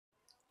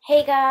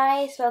Hey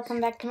guys,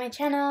 welcome back to my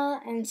channel.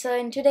 And so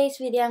in today's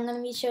video I'm going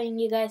to be showing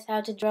you guys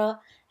how to draw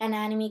an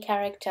anime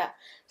character.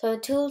 So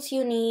the tools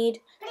you need,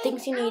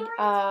 things you need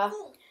are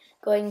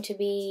going to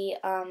be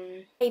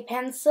a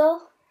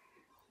pencil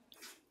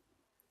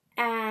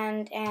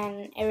and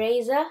an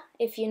eraser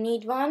if you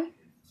need one,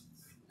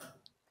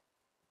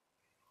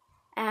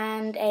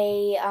 and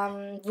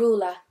a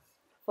ruler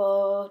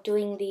for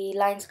doing the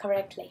lines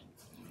correctly.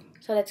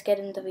 So let's get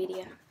into the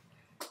video.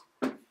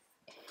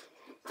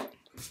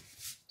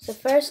 So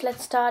first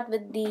let's start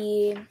with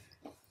the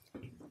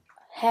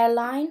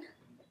hairline.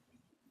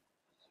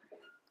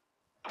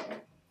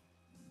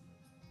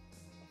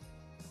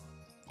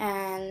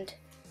 And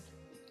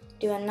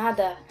do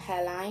another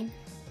hairline.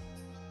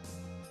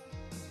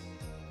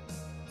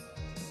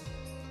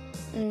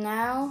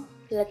 Now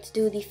let's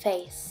do the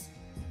face.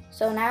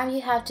 So now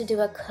you have to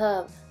do a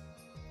curve.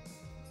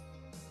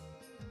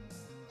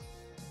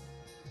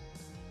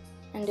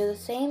 And do the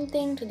same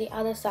thing to the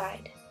other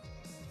side.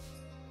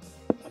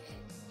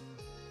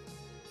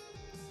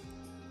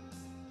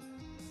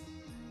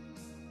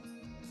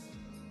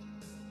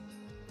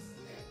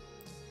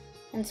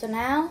 And so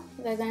now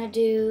we're going to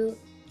do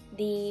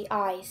the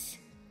eyes.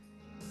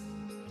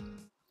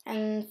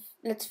 And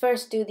let's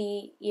first do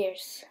the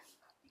ears.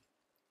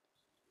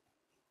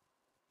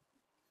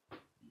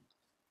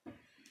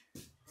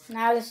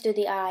 Now let's do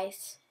the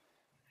eyes.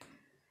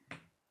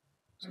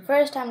 So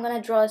first I'm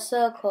going to draw a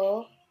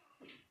circle.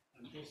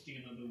 I'm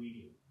posting another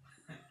video.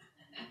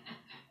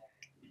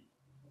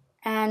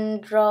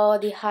 And draw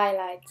the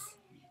highlights.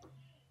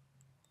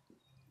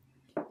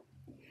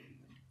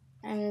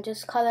 And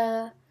just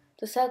color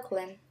the circle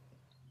in.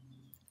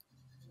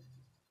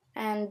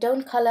 And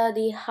don't color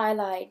the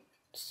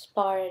highlights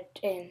part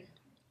in.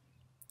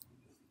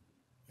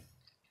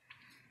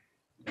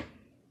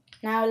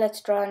 Now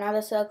let's draw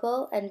another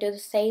circle and do the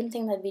same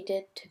thing that we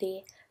did to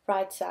the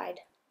right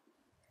side.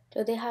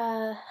 Do the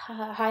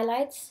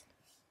highlights,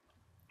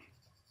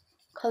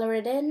 color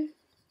it in,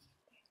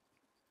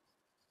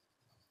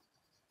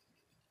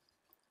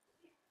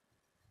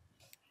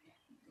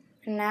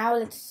 and now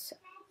let's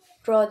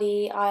draw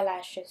the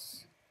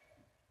eyelashes.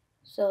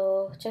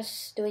 So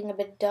just doing a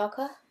bit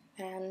darker,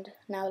 and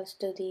now let's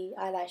do the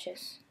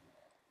eyelashes.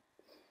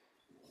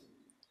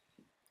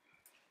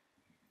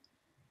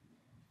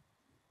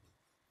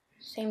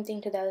 Same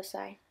thing to the other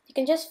side. You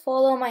can just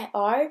follow my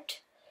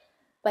art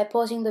by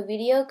pausing the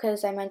video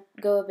because I might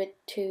go a bit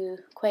too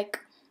quick.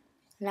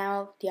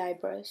 Now the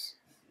eyebrows.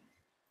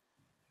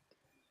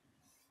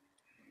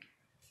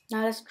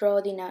 Now let's draw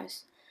the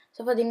nose.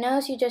 So for the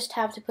nose you just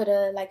have to put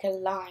a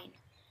line.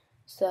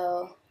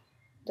 So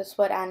that's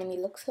what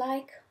anime looks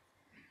like,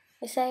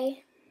 I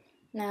say.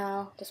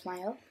 Now the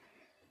smile.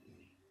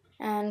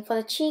 And for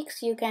the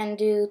cheeks you can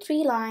do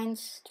 3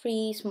 lines,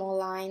 3 small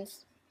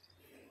lines.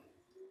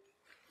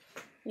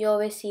 You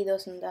always see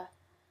those in the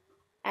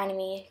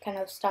anime kind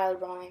of style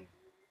drawing.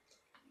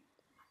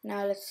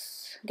 Now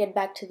let's get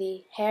back to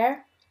the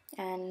hair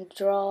and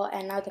draw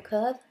another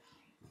curve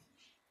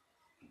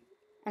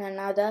and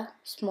another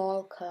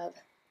small curve.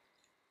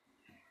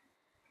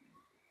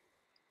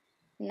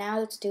 Now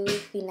let's do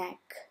the neck.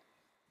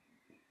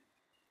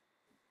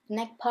 The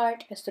neck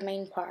part is the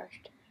main part.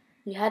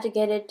 You have to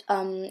get it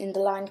in the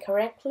line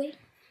correctly.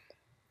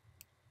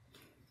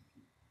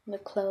 The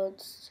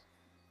clothes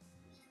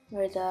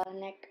where the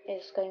neck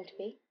is going to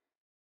be.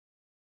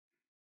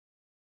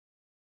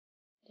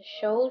 The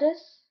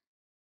shoulders.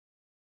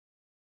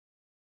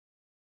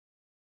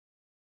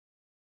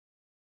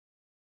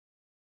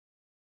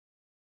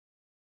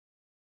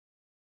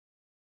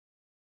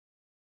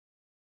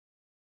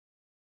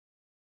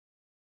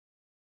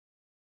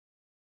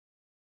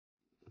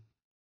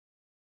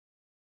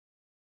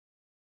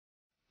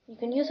 You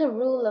can use a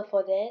ruler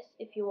for this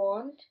if you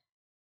want,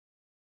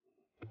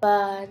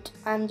 but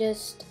I'm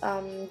just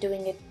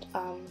doing it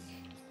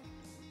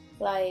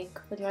like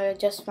with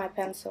just my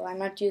pencil. I'm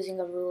not using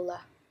a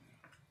ruler.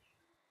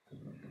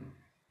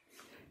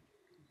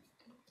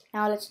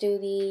 Now let's do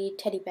the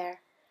teddy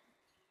bear.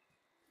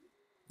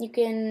 You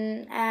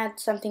can add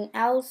something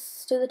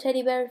else to the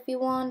teddy bear if you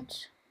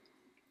want,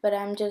 but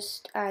I'm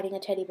just adding a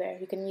teddy bear.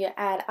 You can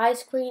add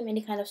ice cream,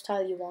 any kind of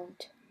style you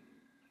want.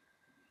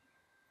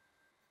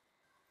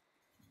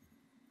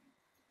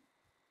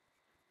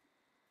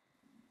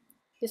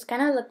 This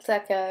kind of looks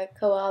like a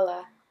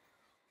koala.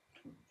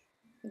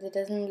 It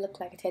doesn't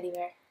look like a teddy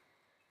bear.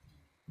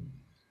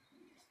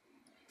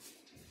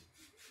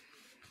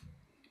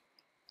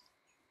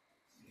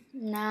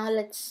 Now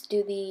let's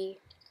do the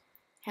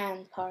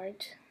hand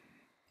part.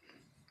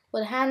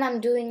 With hand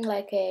I'm doing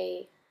like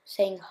a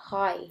saying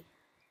hi.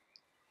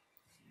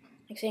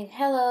 Like saying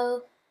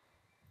hello.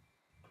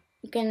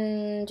 You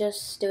can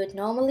just do it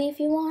normally if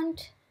you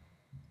want.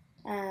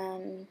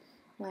 And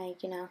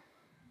like, you know.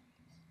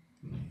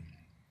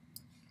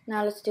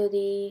 Now let's do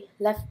the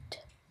left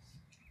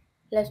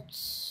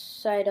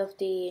side of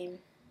the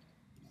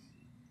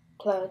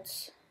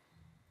clothes.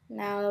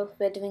 Now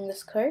we're doing the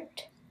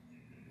skirt.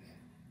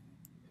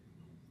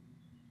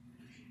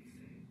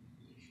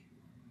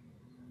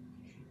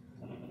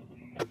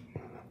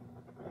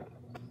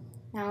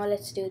 Now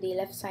let's do the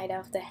left side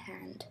of the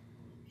hand.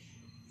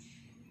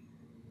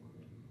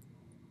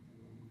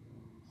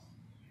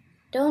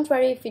 Don't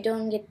worry if you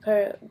don't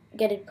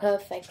get it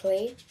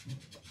perfectly.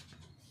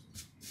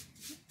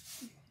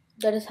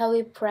 That is how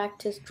we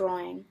practice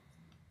drawing.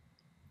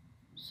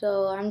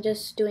 So I'm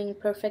just doing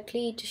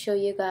perfectly to show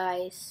you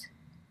guys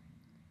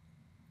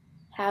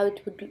how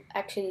it would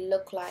actually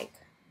look like.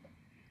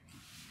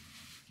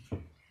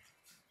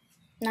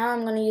 Now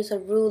I'm going to use a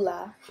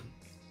ruler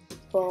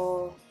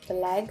for the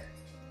leg.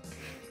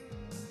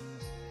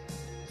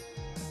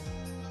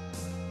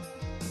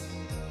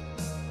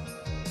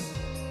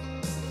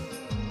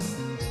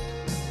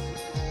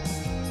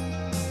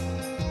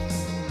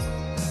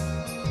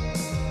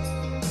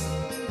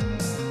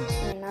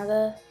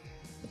 Another,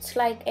 it's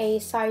like a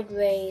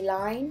sideways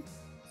line.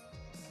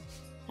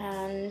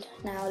 And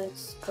now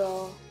let's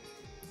draw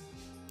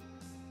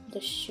the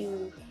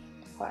shoe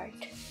part.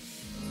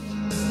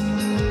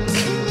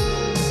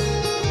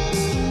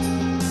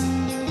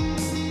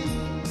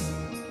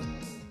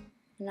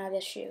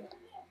 Another shoe.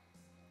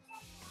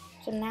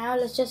 So now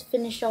let's just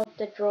finish off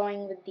the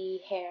drawing with the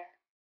hair.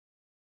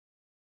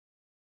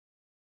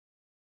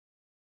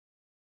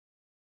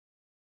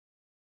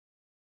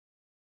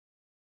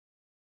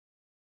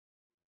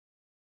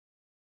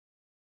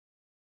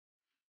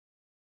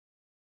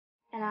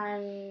 And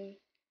I'm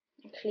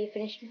actually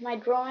finished with my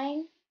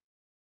drawing.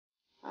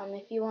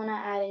 If you want to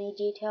add any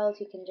details,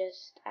 you can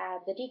just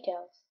add the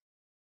details.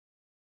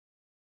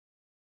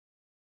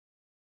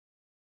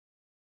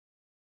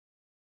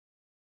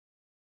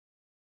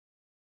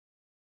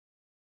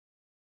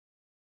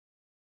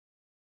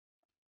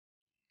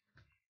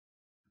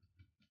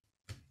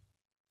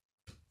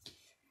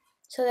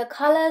 So the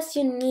colors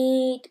you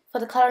need for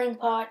the coloring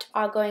part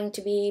are going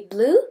to be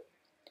blue,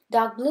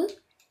 dark blue,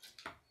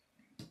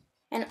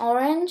 and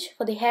orange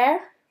for the hair,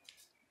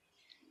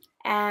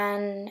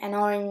 and an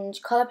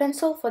orange color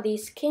pencil for the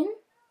skin,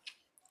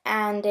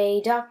 and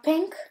a dark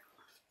pink,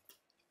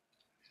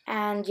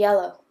 and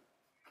yellow,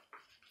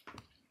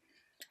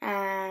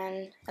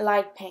 and a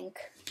light pink.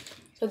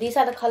 So these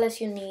are the colors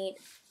you need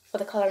for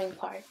the coloring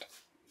part.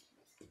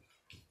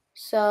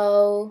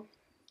 So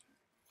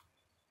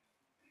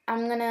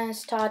I'm gonna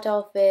start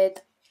off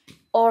with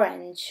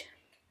orange,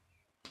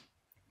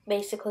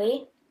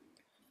 basically,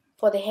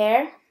 for the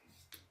hair.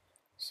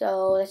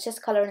 So let's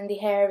just color in the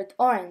hair with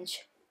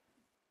orange.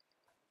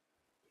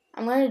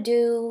 I'm gonna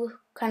do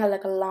kind of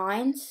like a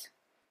lines.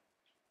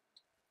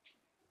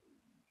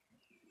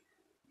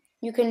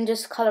 You can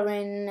just color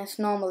in as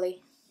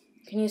normally.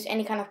 You can use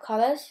any kind of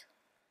colors.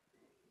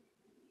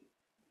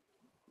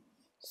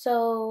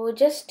 So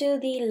just do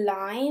the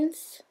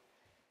lines.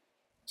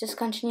 Just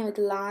continue with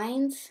the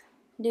lines,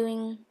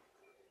 doing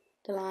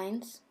the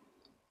lines.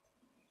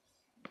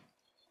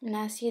 And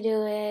as you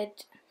do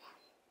it,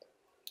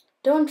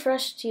 don't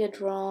rush to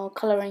your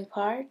coloring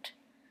part.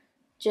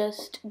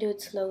 Just do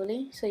it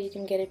slowly so you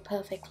can get it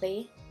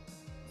perfectly.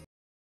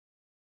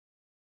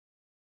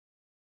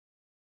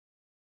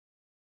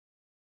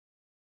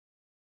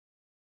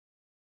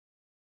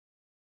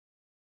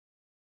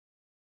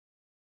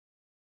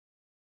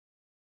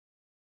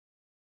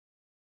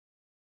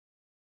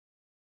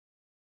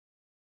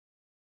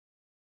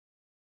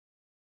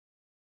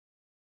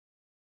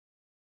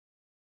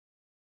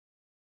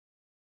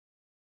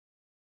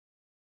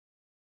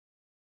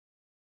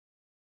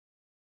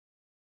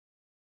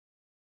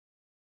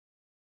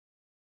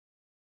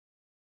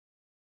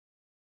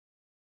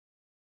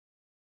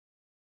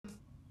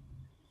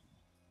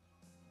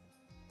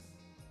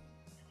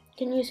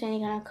 You can use any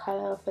kind of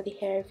color for the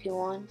hair if you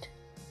want.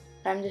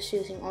 I'm just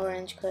using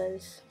orange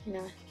because, you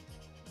know.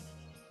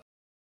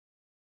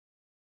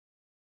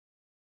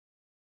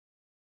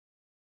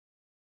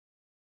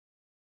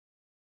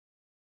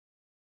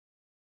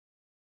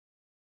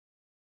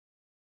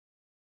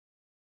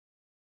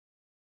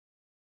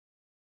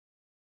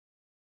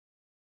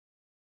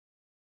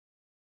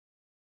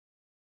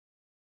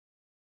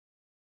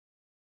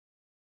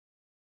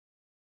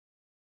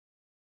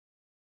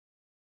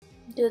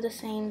 Do the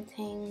same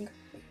thing.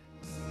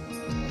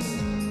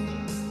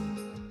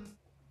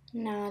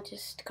 Now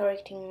just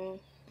correcting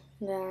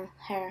the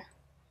hair.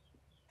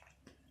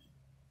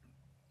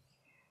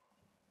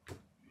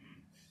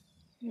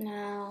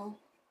 Now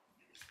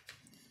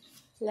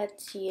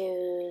let's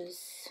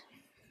use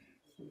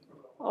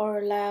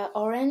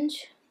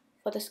orange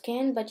for the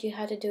skin, but you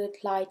have to do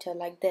it lighter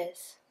like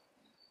this,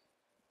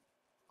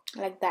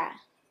 like that,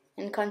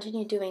 and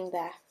continue doing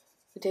that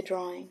with the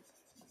drawing.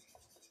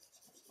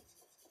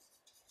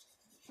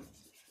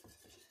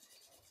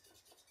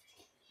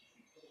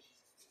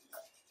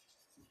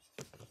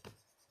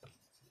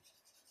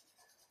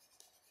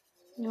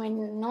 You might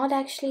not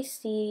actually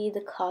see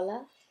the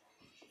color,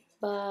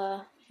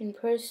 but in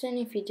person,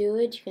 if you do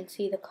it, you can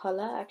see the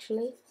color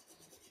actually.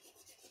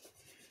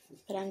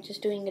 But I'm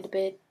just doing it a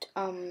bit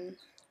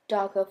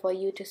darker for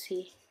you to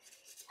see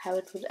how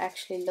it would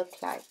actually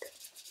look like.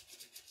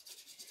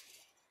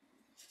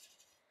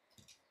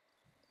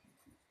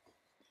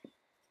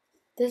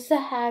 This is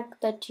a hack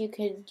that you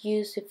could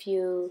use if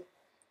you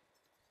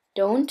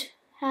don't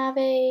have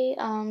a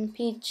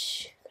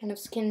peach kind of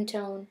skin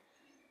tone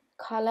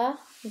color.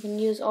 You can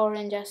use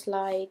orange as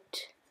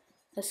light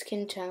a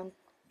skin tone.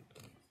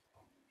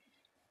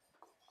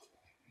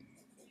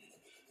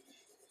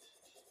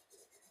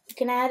 You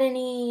can add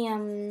any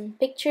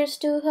pictures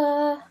to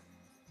her,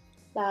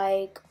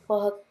 like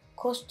for her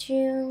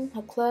costume,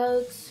 her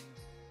clothes,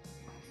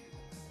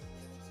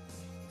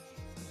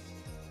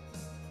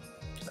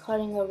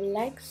 cutting her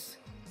legs.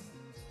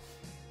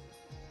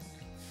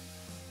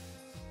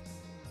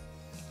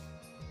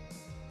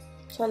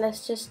 So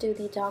let's just do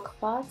the dark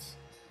parts.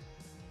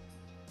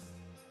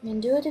 You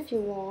can do it if you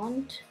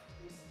want.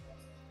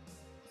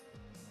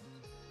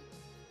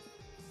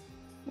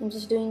 I'm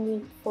just doing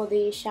it for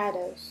the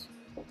shadows.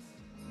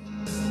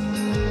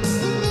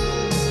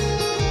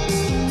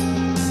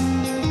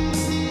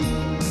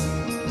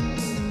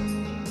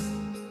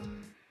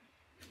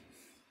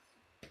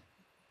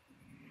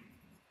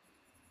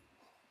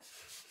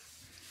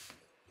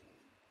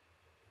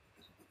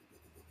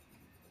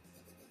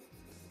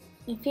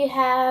 If you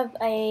have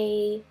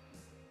a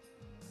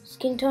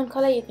skin tone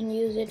color, you can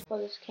use it for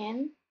the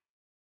skin.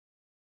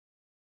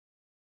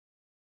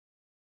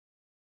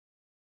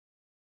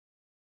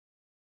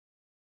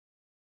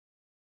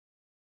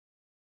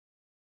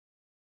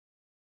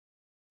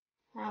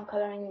 I'm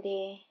coloring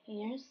the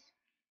ears.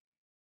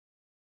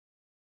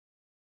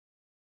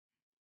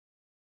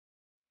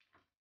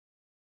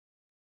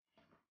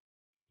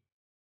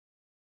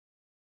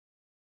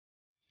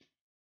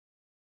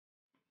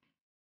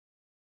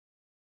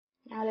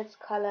 Now let's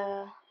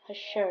color her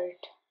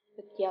shirt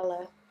with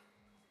yellow.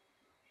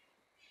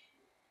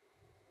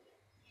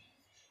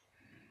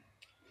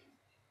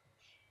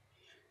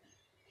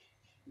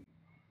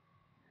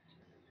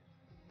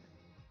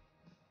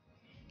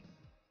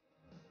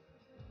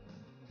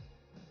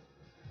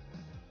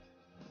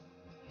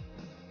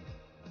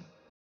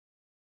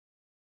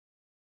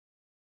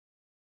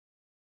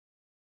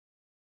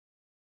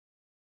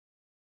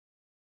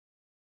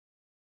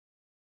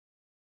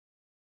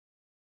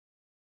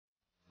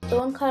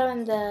 Don't color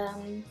on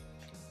the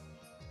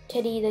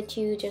teddy that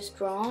you just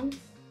drawn.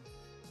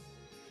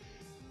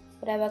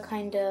 Whatever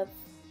kind of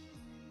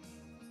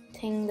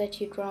thing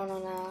that you drawn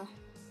on a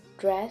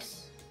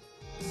dress.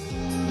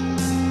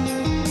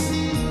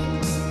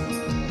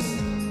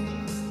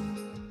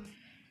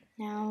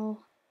 Now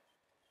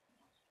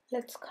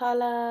let's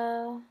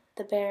color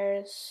the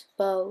bear's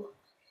bow.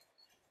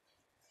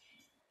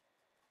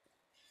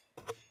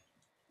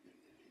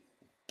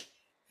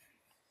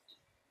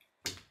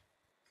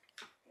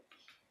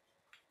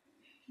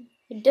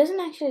 It doesn't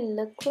actually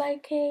look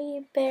like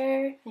a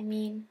bear. I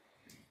mean,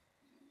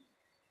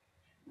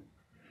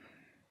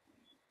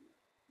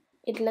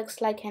 it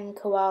looks like a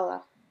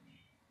koala.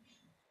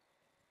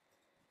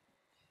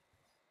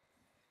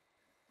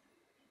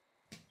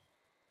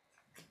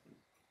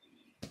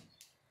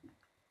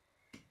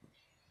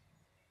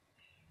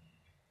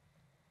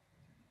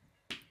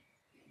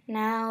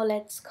 Now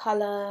let's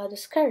color the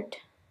skirt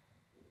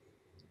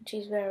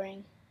she's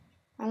wearing.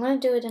 I'm gonna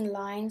do it in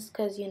lines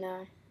because you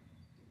know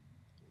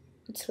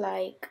it's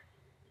like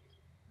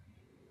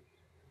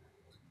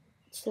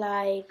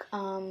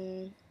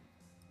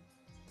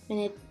when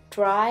it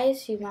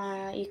dries you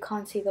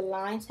can't see the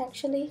lines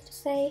actually to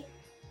say.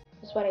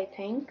 That's what I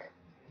think.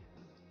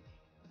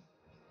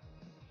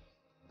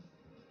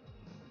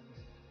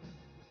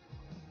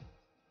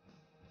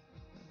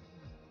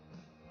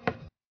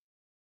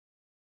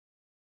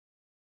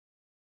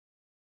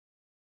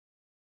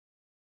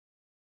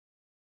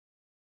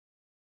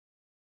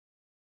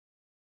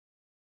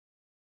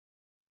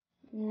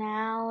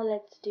 Now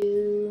let's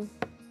do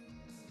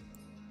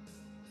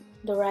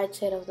the right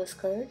side of the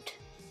skirt.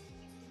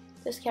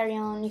 Just carry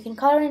on. You can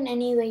color in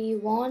any way you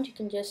want. You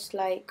can just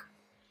like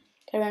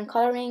carry on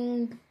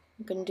coloring.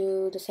 You can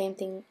do the same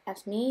thing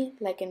as me,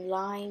 like in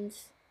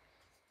lines.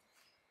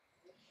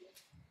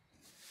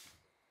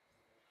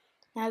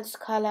 Now let's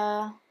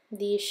color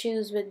the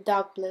shoes with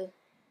dark blue.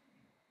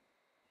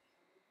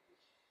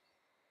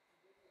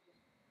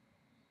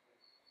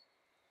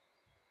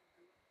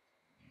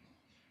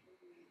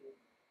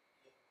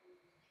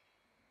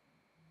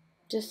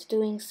 Just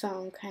doing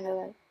some kind of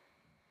like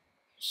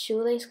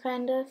shoelace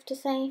kind of to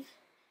say.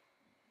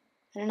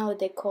 I don't know what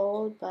they're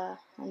called, but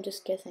I'm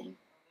just guessing.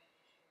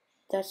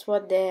 That's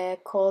what they're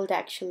called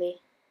actually.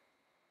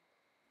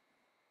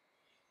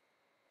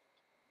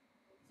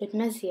 Bit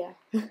messier.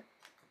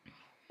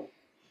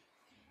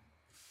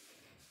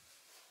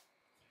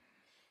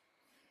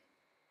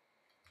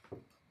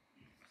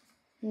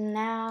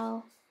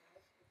 Now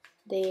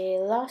the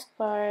last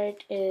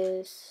part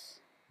is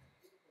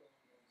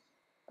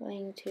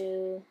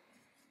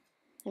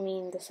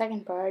the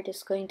second part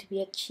is going to be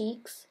her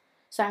cheeks.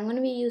 So I'm going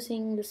to be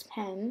using this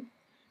pen,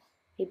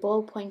 a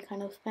ballpoint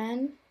kind of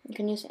pen. You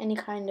can use any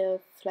kind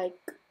of like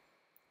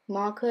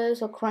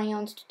markers or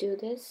crayons to do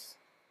this,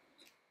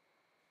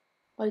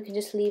 or you can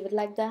just leave it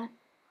like that.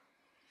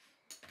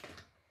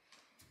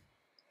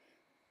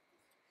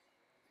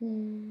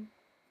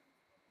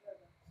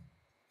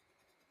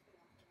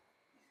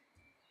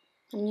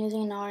 I'm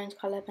using an orange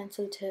color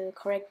pencil to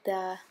correct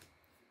the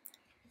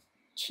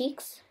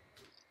cheeks.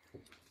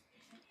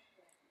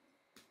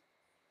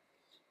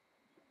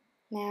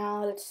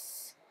 Now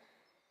let's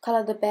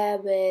color the bear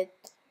with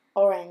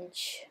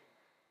orange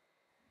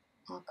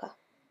marker.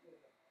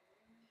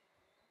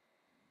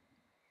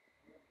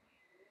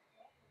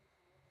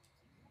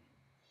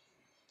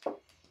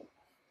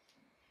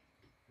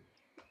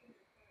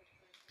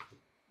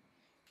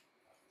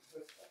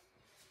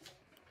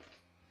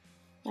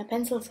 My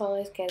pencils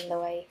always get in the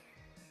way.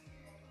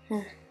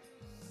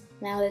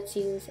 Now let's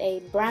use a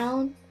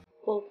brown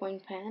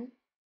ballpoint pen.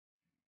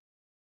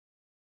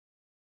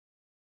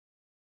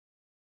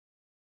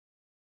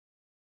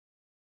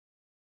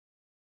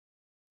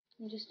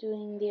 I'm just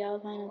doing the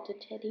outline of the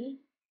teddy.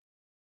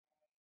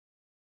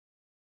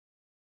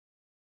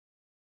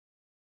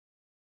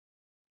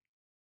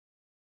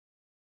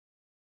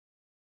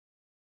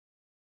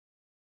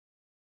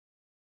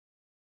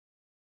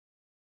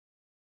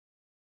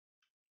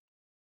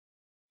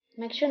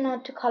 Make sure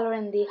not to color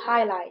in the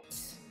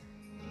highlights.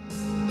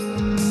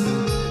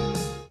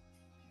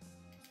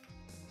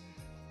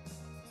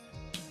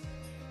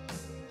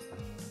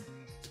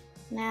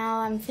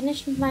 Now I'm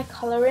finished with my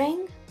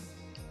coloring,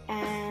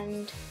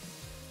 and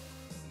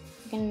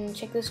you can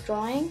check this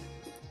drawing.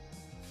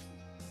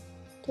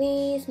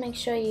 Please make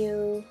sure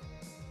you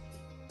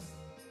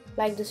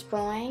like this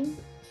drawing.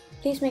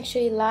 Please make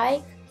sure you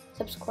like,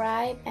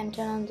 subscribe, and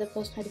turn on the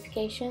post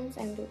notifications,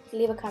 and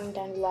leave a comment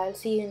down below. I'll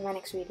see you in my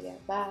next video.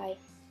 Bye.